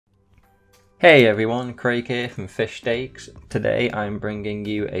Hey everyone, Craig here from FishStakes. Today I'm bringing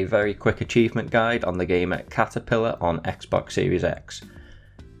you a very quick achievement guide on the game Caterpillar on Xbox Series X.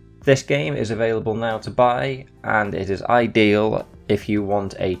 This game is available now to buy, and it is ideal if you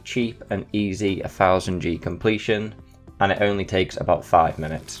want a cheap and easy 1000G completion, and it only takes about 5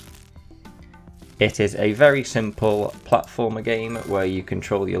 minutes. It is a very simple platformer game where you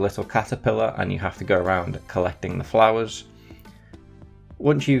control your little caterpillar and you have to go around collecting the flowers.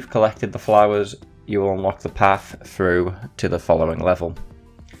 Once you've collected the flowers, you will unlock the path through to the following level.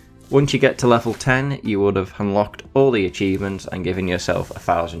 Once you get to level 10, you would have unlocked all the achievements and given yourself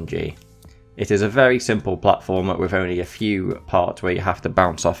 1000G. It is a very simple platformer with only a few parts where you have to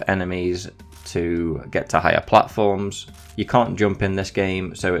bounce off enemies to get to higher platforms. You can't jump in this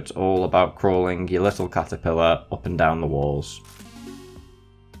game, so it's all about crawling your little caterpillar up and down the walls.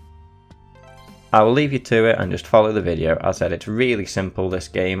 I will leave you to it and just follow the video. As I said, it's really simple, this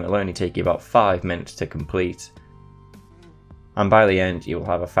game. It'll only take you about 5 minutes to complete, and by the end you will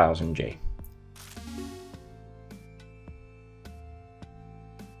have 1000G.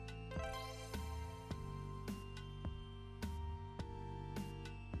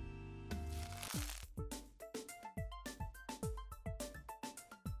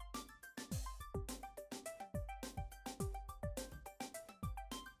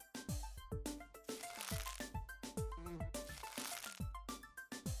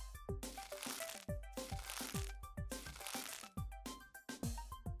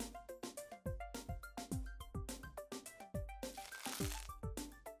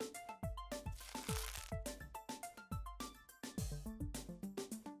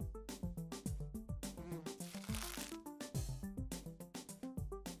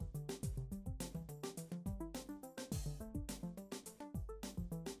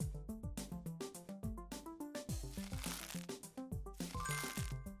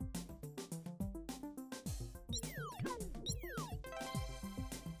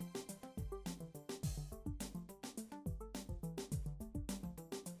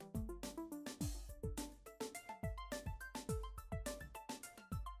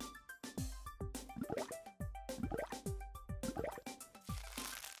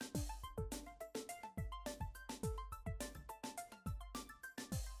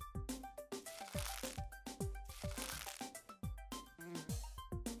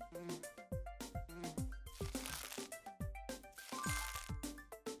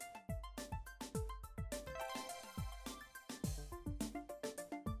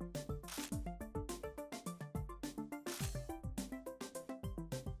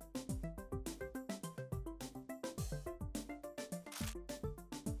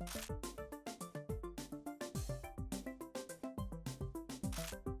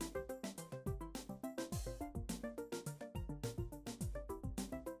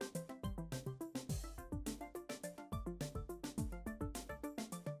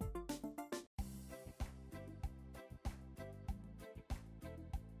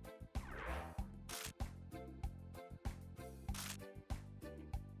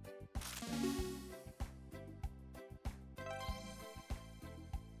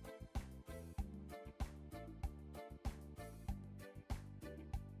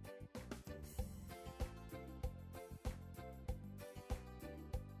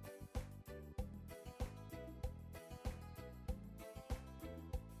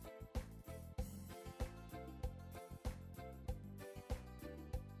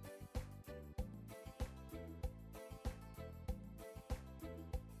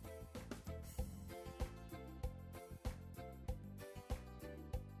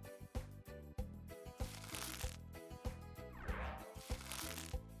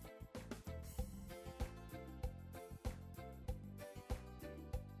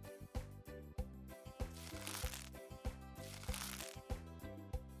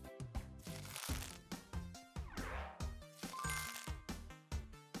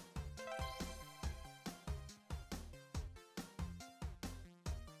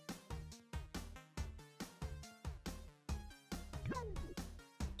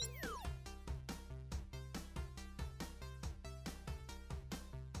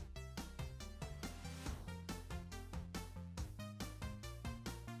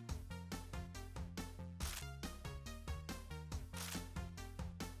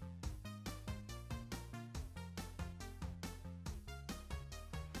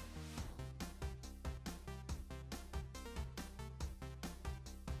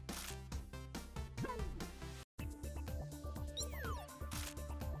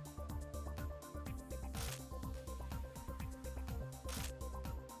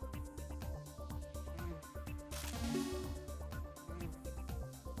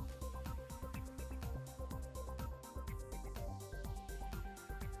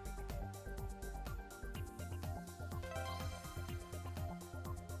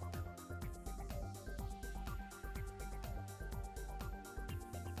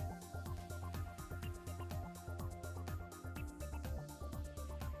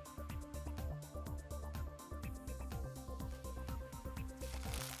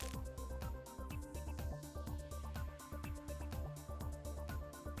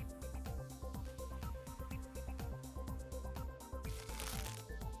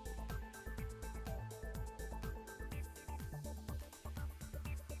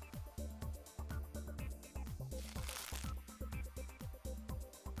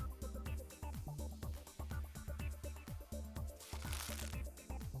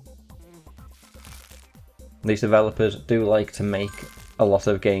 These developers do like to make a lot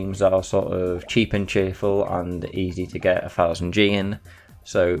of games that are sort of cheap and cheerful and easy to get 1000G in,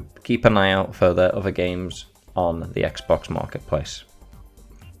 so keep an eye out for their other games on the Xbox marketplace.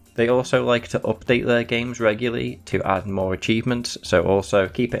 They also like to update their games regularly to add more achievements, so also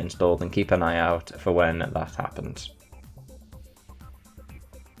keep it installed and keep an eye out for when that happens.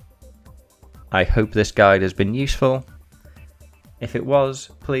 I hope this guide has been useful. If it was,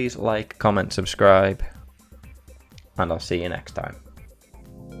 please like, comment, subscribe, and I'll see you next time.